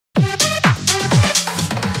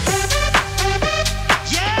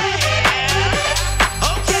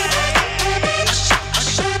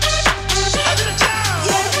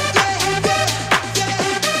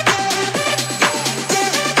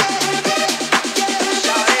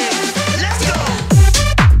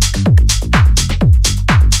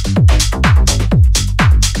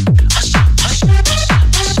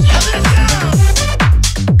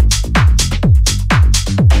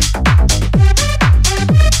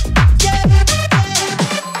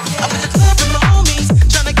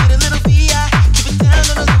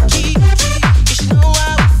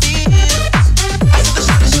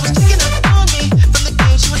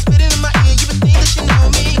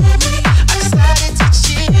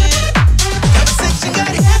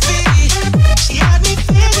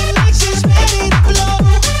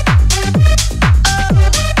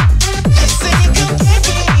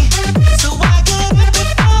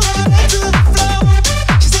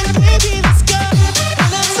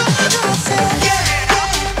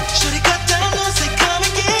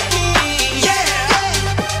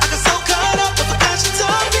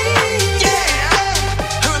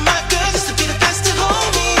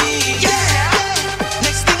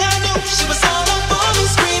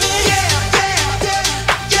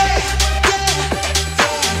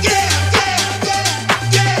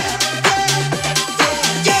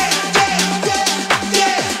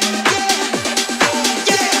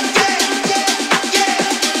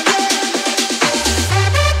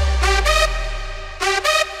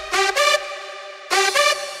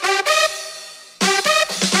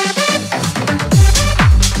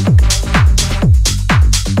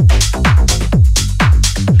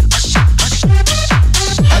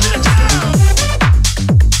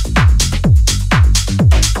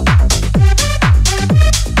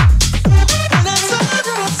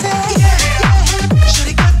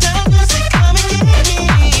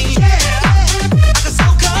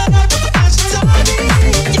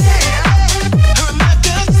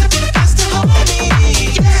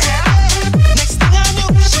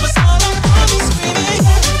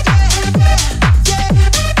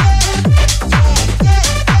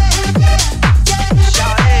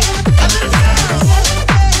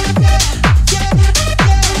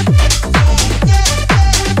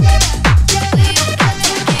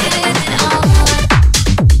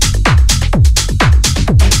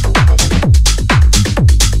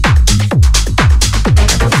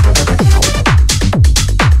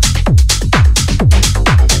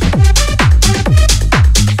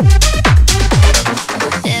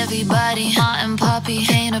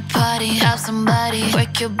somebody.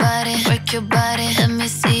 Work your body, work your body. Let me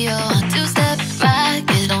see your 2-step back.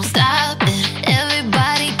 It don't stop it.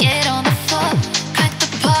 Everybody get on the floor. Crank the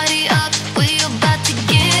party up. We about to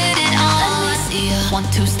get it on. Let me see your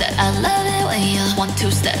 1-2-step. I love it when you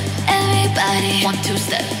 1-2-step. Everybody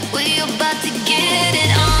 1-2-step. We about to get it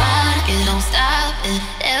on. It don't stop it.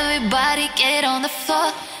 Everybody get on the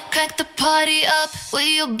floor. Crank the party up.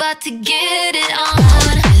 We about to get it on.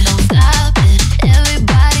 It don't stop it.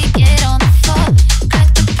 Everybody get on the floor.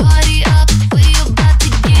 Crank the party up. We about to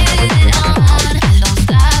get it on. It don't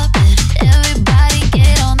stop it. Everybody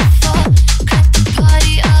get on the floor. Crank the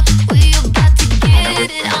party up. We about to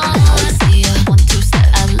get it on. See ya 1-2-step.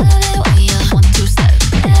 I love it when you 1-2-step.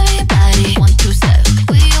 Everybody 1-2-step.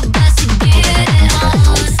 We about to get it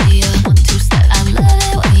on. See ya 1-2-step. I love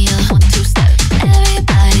it when you 1-2-step.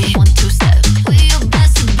 Everybody 1-2-step. We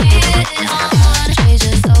about to get it on.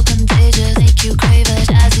 Contagious, so contagious, make you crave it.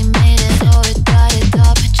 Jazzy made it, so retarded,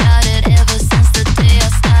 top charted. Ever since the day I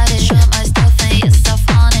started, shut my stuff and yes I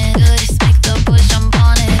found it. Goodies make the push, I'm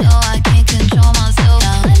on it. Oh, I can't control myself.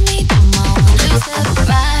 Now let me do my 1-2-step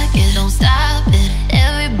back. It don't stop it.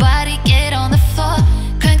 Everybody get on the floor.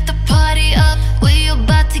 Crank the party up. We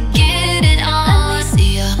about to get it on. Let me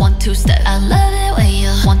see ya 1-2-step. I love it when you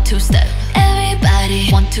 1-2-step. Everybody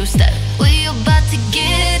 1-2-step. We about to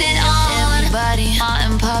get it on. Everybody, hot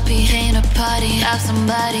and poppy, came to party. Grab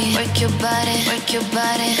somebody, work your body, work your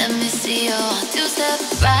body. Let me see your 2-step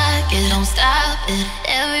back. It don't stop it.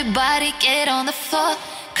 Everybody get on the floor.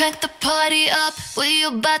 Crank the party up. We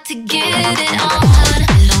about to get it on.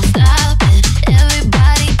 It don't stop it.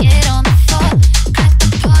 Everybody get on the floor. Crank the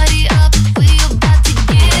party up. We about to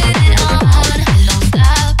get it on. It don't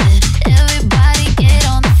stop it. Everybody get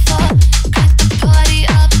on the floor. Crank the party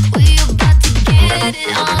up. We about to get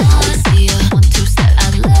it on. See ya 1-2-step. I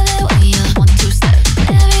love it when you 1-2-step.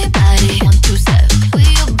 Everybody 1-2-step. We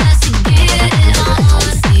about to get it on.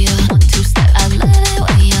 See ya 1-2-step. I love it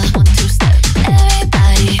when you 1-2-step.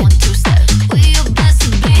 Everybody 1-2-step. We about to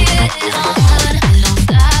get it on. It don't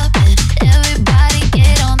stop it. Everybody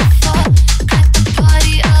get on the floor. Crank the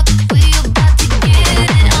party up. We about to get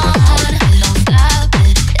it on. It don't stop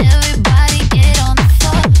it. Everybody get on the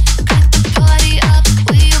floor. Crank the party up.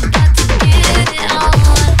 We about to get it on.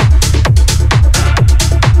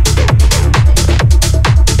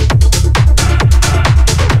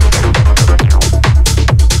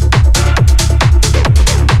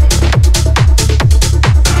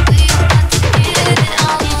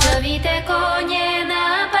 Vite Konye na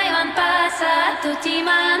paivan pasa tutti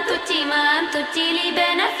man tutti li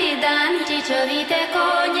bene fidan Ciccio vite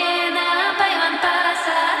Konye na paivan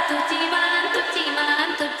pasa tutti man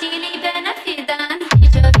tutti li bene fidan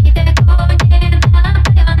Ciccio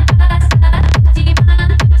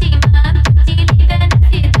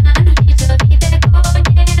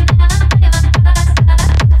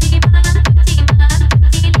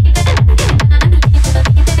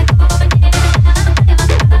Konye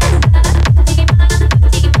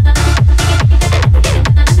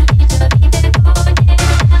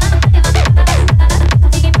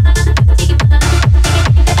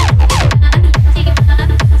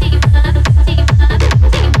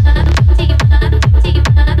paivan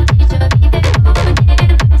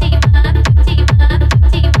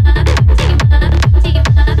pasa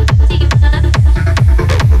tutti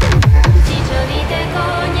man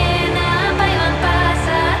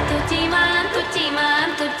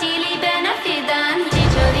tutti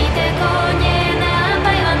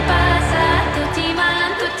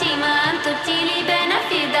li bene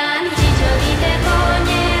fidan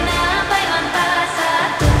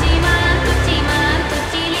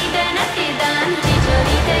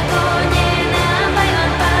Ciccio vite Konye na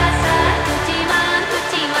paivan pasa tutti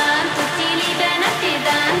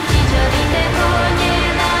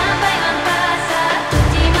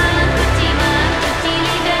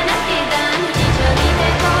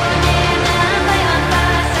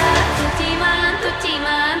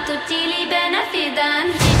man tutti li bene fidan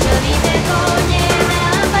Ciccio vite Konye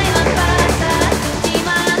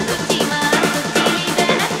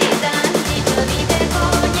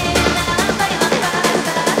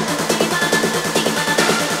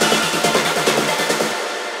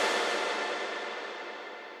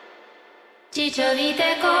Ciccio vite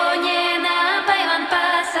Konye na paivan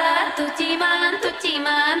pasa tutti man tutti li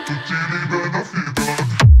bene fidan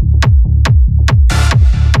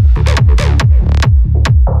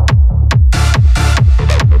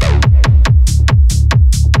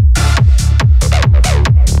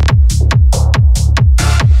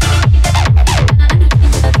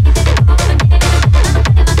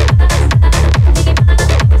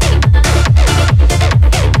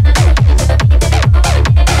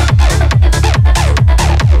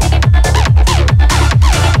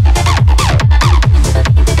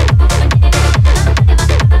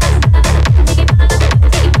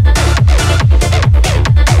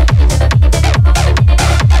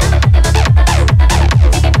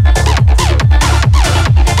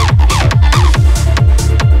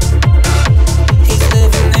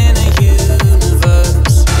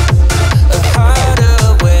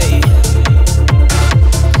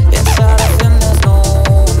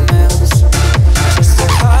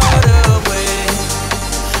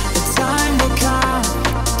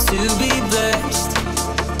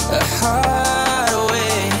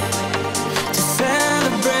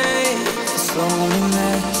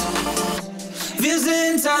Netz. Wir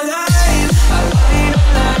sind allein, allein,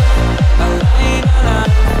 allein, allein, allein.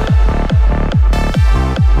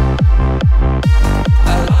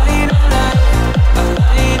 Allein, allein,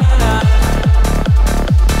 allein, allein.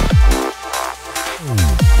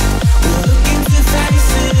 We're looking through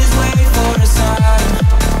faces, wait for a sign.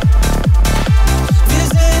 Wir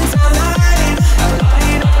sind allein,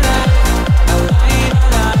 allein, allein, allein,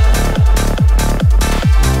 allein.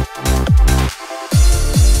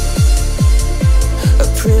 A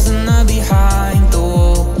prisoner behind the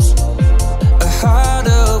walls, a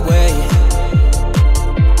harder way.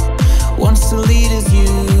 Wants to lead his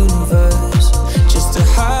universe, just a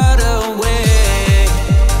harder way.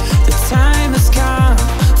 The time has come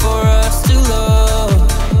for us to love,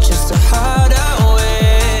 just a harder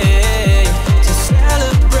way to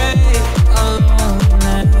celebrate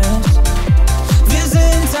aloneness. Wir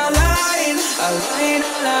sind allein, allein,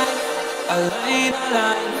 allein, allein,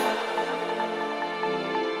 allein.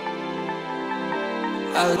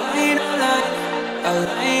 Allein, allein,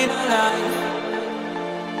 allein, allein.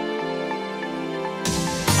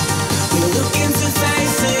 We look into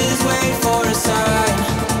faces, wait for a sign.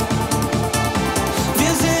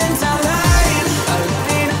 Wir sind allein,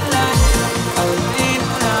 allein, allein, allein,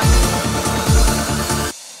 allein.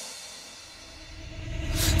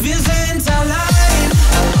 Wir sind allein,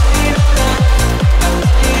 allein, allein,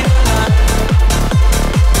 allein, allein.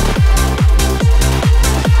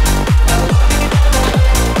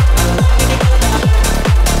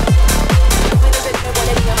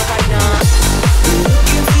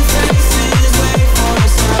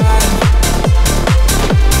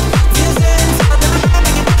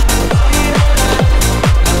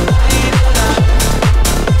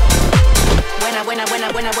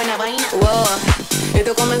 Buena vaina. Wow,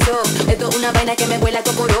 esto comenzó, esto es una vaina que me huele a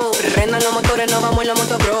cocoró. Rendan los motores, no vamos en la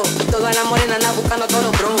moto pro. Todas las morenas andan buscando todos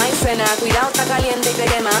los bros. Maicena, cuidado, está caliente y te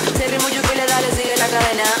quema. Se ritmo yo que le dale, sigue la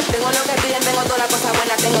cadena. Tengo lo que piden, tengo todas las cosas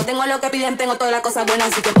buenas. Tengo lo que piden, tengo todas las cosas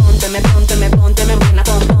buenas. Así que pónteme en buena. Pónteme en buena.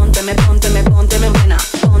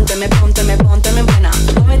 Pónteme en buena.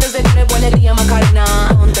 Momentos de que buena alegría, Macarena.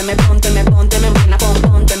 Pónteme en buena. Pónteme en buena.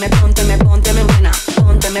 Pónteme en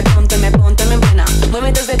buena.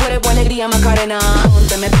 Momentos de cuerpo, alegría, Macarena.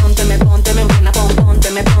 Pónteme en buena. Pónteme en buena.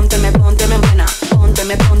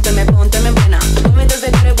 Pónteme en buena. Momentos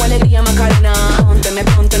de cuerpo, alegría, Macarena. Pónteme en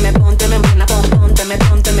buena. Pónteme en buena.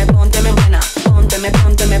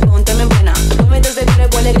 Pónteme en buena. Momentos de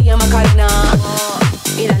cuerpo, alegría, Macarena.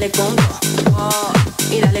 Y dale conto.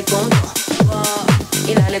 Y dale conto.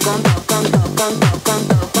 Y dale conto. Pónteme en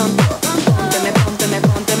buena.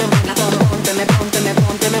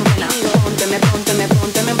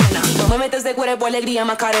 Pónteme en buena. Momentos de cuerpo, alegría,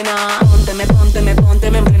 Macarena. Pónteme en plena.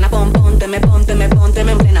 Pónteme en plena.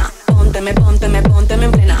 Pónteme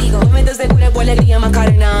en plena. Momentos de cuerpo, alegría,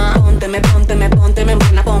 Macarena. Pónteme en plena. Pónteme en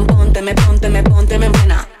plena. Pónteme en plena. Pónteme en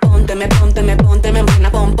plena.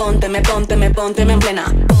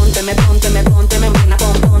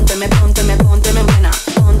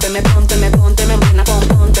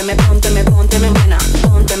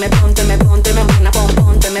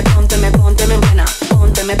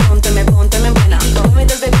 Pónteme en plena.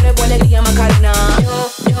 Momentos de cuerpo, alegría, Macarena.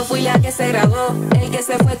 Yo fui la que se graduó, el que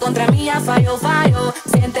se fue contra mí ya falló.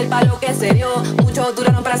 Siente el palo que se dio, muchos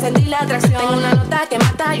duraron para sentir la atracción. Tengo una nota que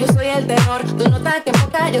mata, yo soy el terror. Tu nota que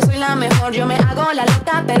enfoca, yo soy la mejor. Yo me hago la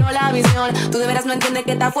loca, pero la visión. Tú de veras no entiendes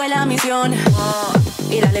que esta fue la misión.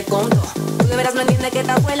 Y dale conto. Tú de veras no entiendes que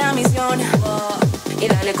esta fue la misión. Y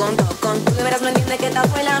dale conto. Tú de veras no entiendes que esta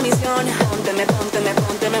fue la misión. Pónteme en plena.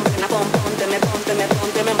 Pónteme en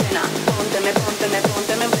plena.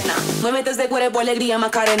 Pónteme en plena. Momentos de cuerpo, alegría,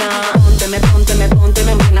 Macarena. Pónteme en plena.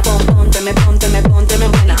 Pónteme en plena.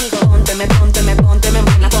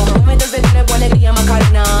 Momentos de cuerpo, alegría,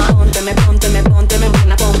 Macarena. Pónteme en plena. Pónteme en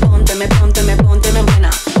plena. Pónteme en plena.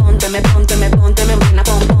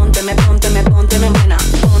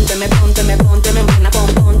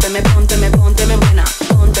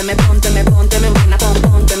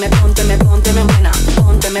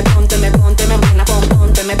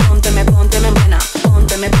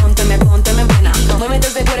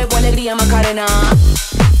 Momentos de cuerpo, alegría, Macarena.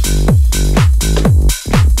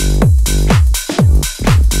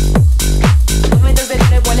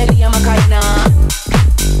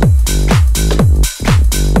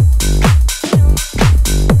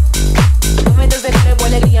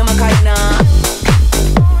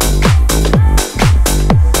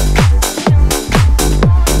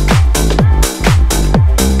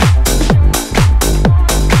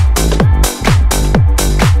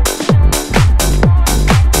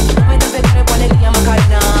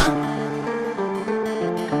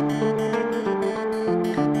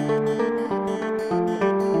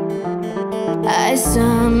 I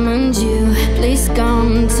summoned you, please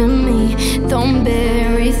come to me. Don't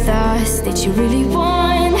bury thoughts that you really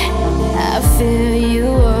want. I fill you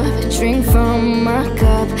up, drink from my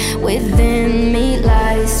cup. Within me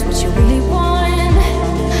lies what you really want.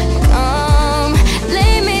 Come,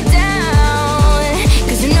 lay me down,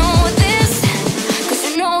 cause you know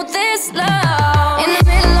this love. In the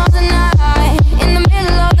middle of the night, in the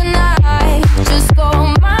middle of the night, just call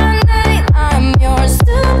my name, I'm yours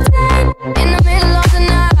today. In the middle of the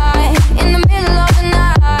night, in the middle of the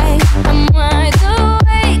night, I'm wide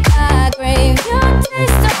awake, I crave your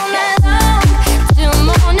taste all night long, till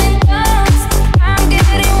morning comes. I'm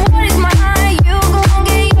getting what is mine, you gon'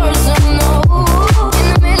 get yours, so no. In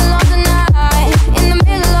the middle of the night, in the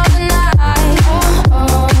middle of the night, oh, oh.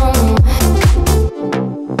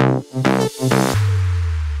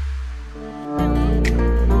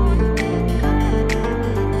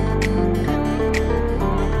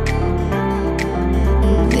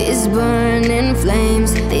 These burning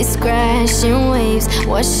flames, these crashing waves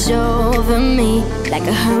wash over me like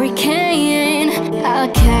a hurricane. I'll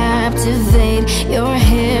captivate, you're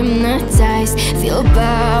hypnotized, feel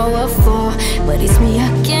powerful, but it's me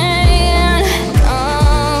again.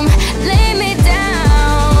 Come, lay me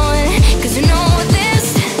down, cause you know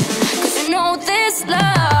this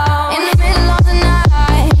love. In the middle of the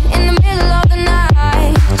night, in the middle of the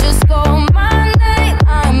night, just call my name,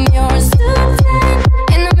 I'm yours today.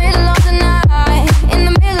 In the middle of the night, in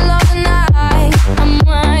the middle of the night, I'm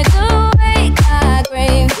wide awake, I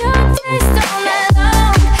crave your taste all night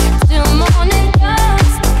long, till morning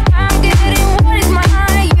comes. I'm getting what is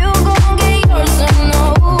mine, you gon' get yours, so no.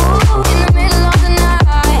 In the middle of the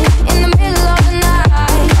night, in the middle of the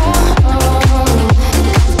night, oh, oh.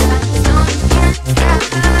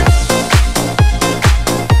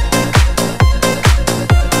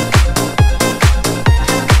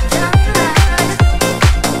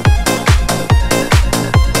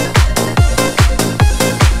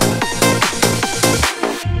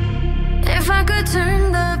 If I could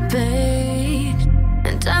turn the page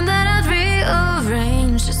and time that I'd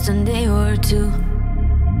rearrange just a day or two.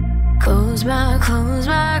 Close my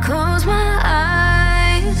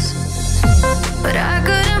eyes, but I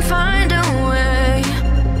couldn't find a way,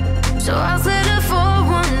 so I'll settle for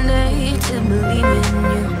one day to believe in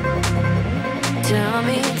you. Tell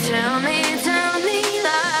me lies. Tell me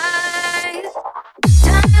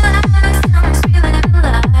lies, tell me sweet little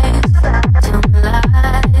lies. Tell me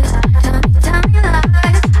lies, tell me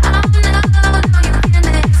lies. Oh no, you can't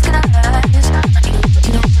disguise.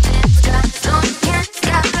 You know disguise, so you can't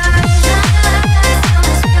disguise. Tell me lies, tell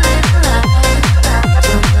me sweet little lies. Tell me lies,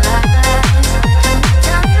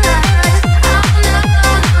 tell me lies. Oh no,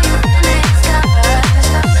 you can't disguise.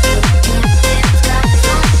 You can't disguise,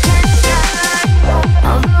 so you can't disguise.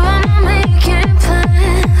 Although I'm making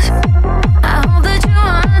plans, I hope that you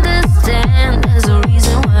understand there's a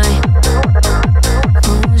reason why.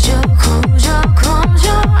 Close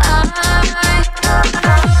your eyes.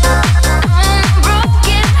 On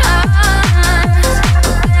broken hearts,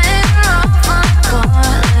 but better off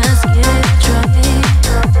apart. Let's get it right.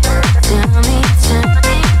 Tell me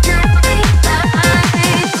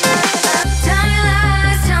lies. Tell me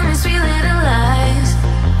lies, tell me sweet little lies.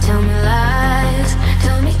 Tell me lies,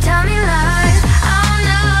 tell me lies. Oh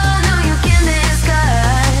no, you can't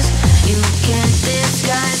disguise. You can't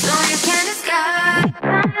disguise, no, you can't disguise.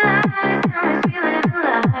 Tell me sweet little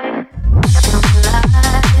lies. Tell me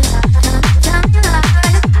lies, tell me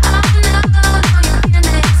lies. Oh no, you can't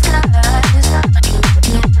disguise.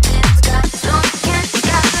 You can't disguise, no, you can't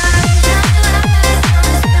disguise. Tell me lies, tell me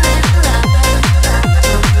sweet little lies. Tell me lies, tell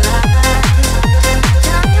me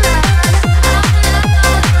lies.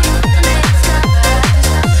 Oh no, you can't disguise. You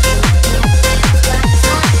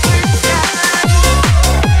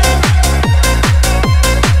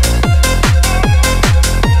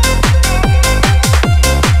can't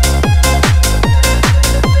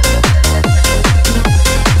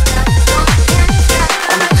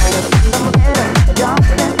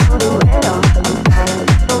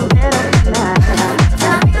disguise,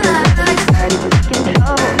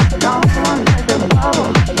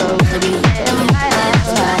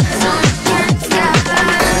 no, you can't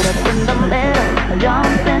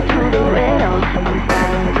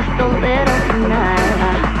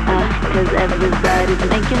Everybody's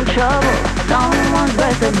making trouble. Someone's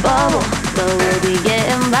burst a bubble, but we'll be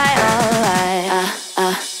getting by alright.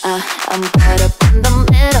 I'm caught up in the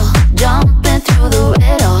middle, jumping through the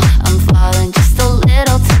riddle. I'm falling just a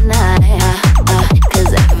little tonight.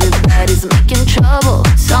 Cause everybody's making trouble.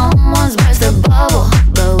 Someone's burst a bubble,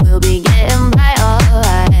 but we'll be getting by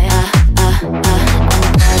alright. I'm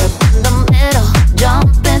caught up in the middle,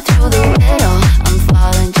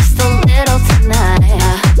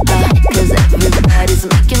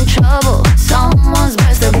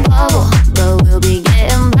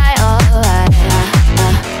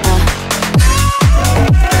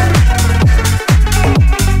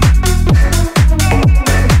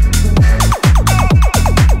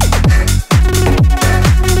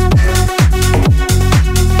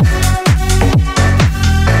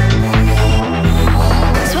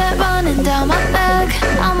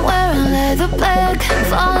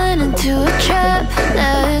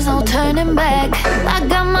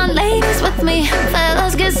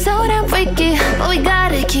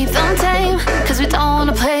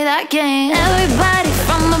 that game. Everybody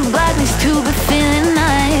from the block needs to be feeling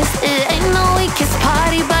nice. It ain't no weakest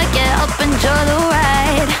party, but get up, enjoy the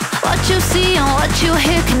ride. What you see and what you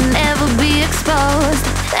hear can never be exposed.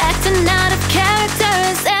 Acting out of character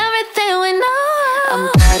is everything we know. I'm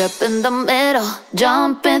caught up in the middle,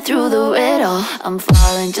 jumping through the riddle. I'm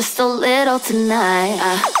falling just a little tonight.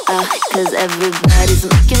 Cause everybody's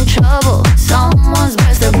making trouble. Someone's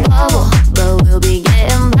burst a bubble, but we'll be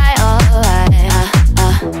getting by alright.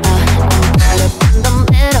 I'm caught up in the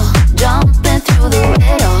middle, jumping through the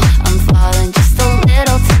riddle. I'm falling just a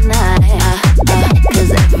little tonight.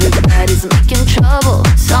 Cause everybody's making trouble.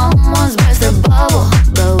 Someone's burst a bubble,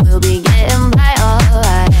 but we'll be getting by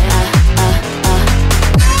alright.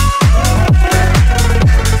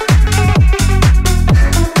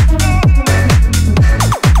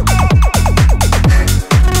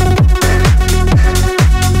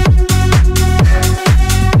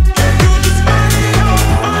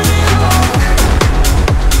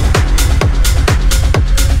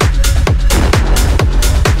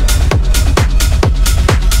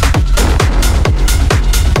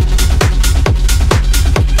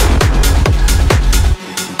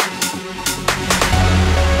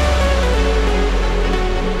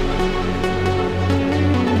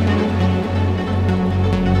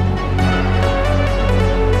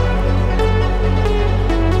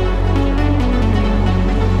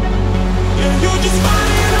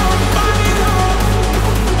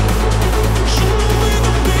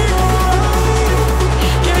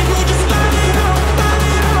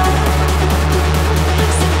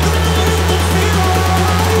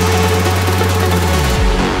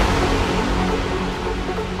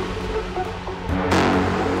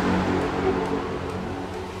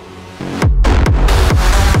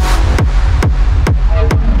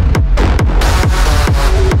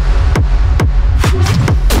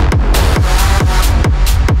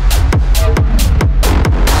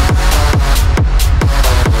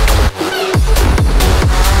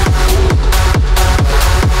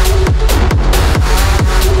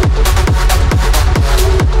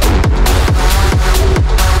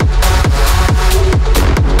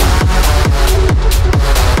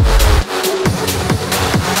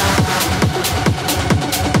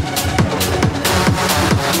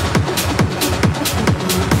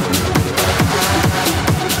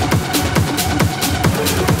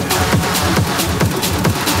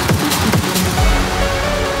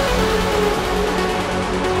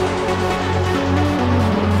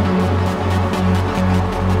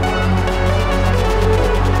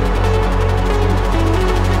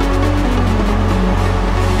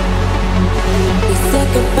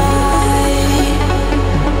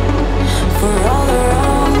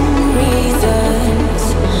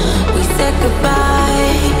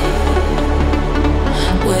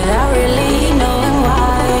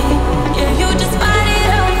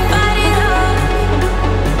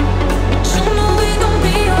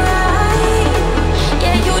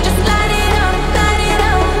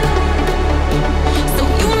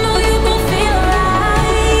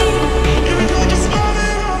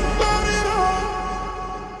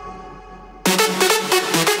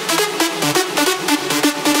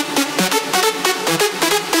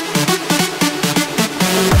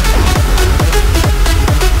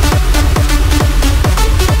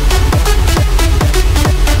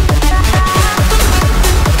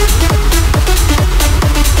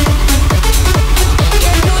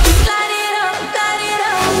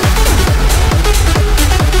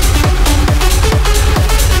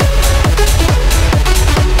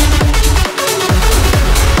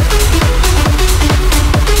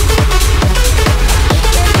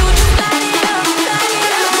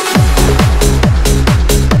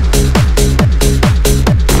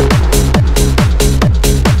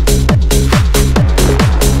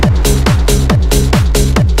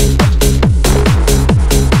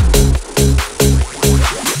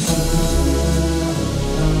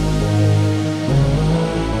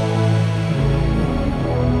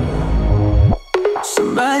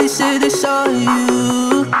 said they saw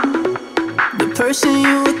you. The person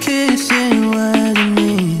you were kissing wasn't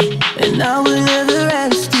me, and I will never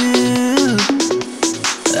ask you.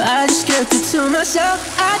 I just kept it to myself.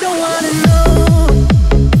 I don't wanna know.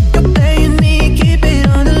 You're playing me, keep it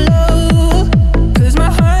on the low, 'cause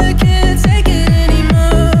my heart can't take it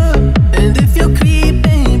anymore. And if you're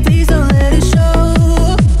creeping, please don't let it show.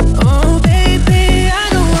 Oh baby, I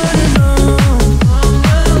don't wanna know.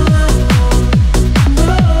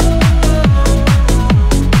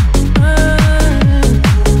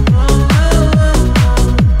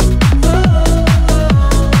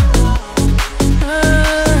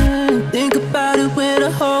 Think about it when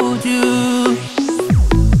I hold you.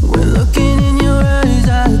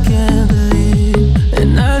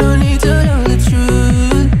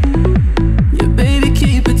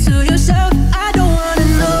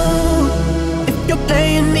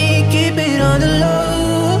 playing me, keep it on the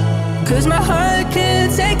low, 'cause my heart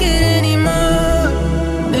can't take it anymore.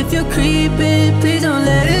 If you're creeping, please don't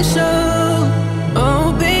let it show.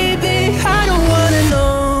 Oh baby, I don't wanna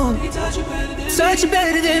know. Touch you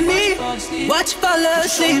better than me, watch you fall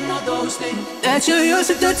asleep. That you used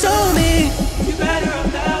to told me,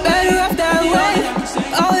 better off that way.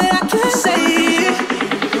 All that I can say,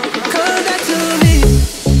 come back to me.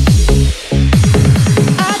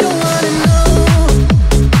 I don't wanna know.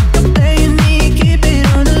 You're playing me, keep it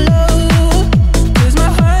on the low, 'cause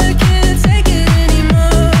my heart can't take it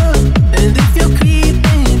anymore. And if you're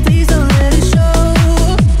creeping, please don't let it show.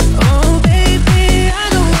 Oh baby, I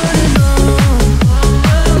don't wanna know.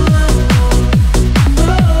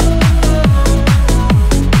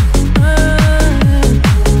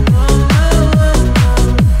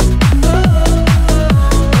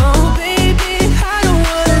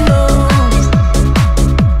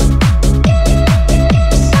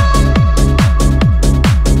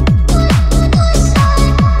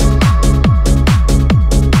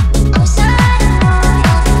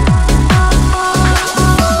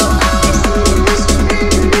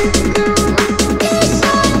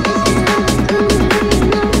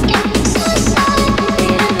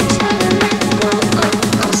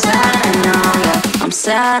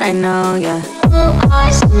 Sad, I know, yeah. Blue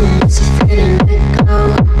eyes, someone's afraid to let go.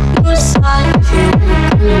 You decide if you're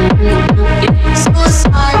gonna, yeah.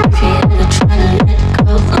 Suicide if you're ever trying to let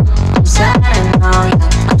go. I'm sad, I know,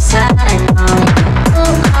 yeah. I'm sad, I know, yeah.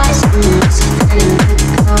 Blue eyes, someone's afraid to let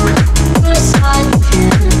go. You decide if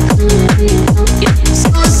you're gonna, yeah.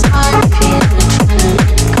 Suicide if you're ever trying to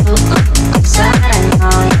let go. I'm sad, I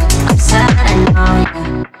know, yeah. I'm sad, I know, yeah.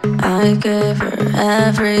 I gave her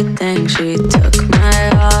everything, she took my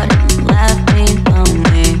heart and left me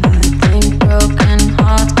lonely. I think broken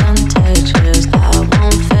hearts contagious, I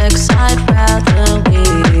won't fix, I'd rather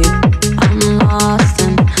leave. I'm lost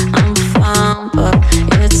and I'm found, but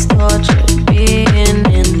it's torture being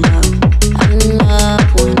in love. I love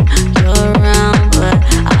when you're around, but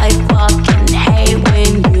I fucking hate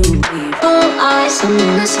when you leave. Blue eyes,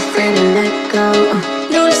 someone that's afraid to let go.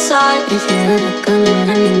 You decide if you're ever gonna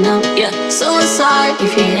let me know, yeah. Suicide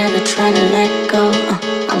if you're ever trying to let go.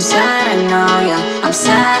 I'm sad, I know, yeah. I'm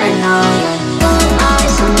sad, I know, yeah. Blue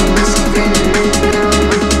eyes, someone that's afraid to let go.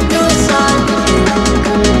 You decide if you're ever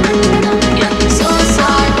gonna let me know, yeah.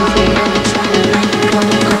 Suicide if you're ever trying to let go.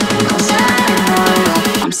 I'm sad, I know,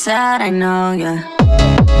 yeah. I'm sad, I know, yeah.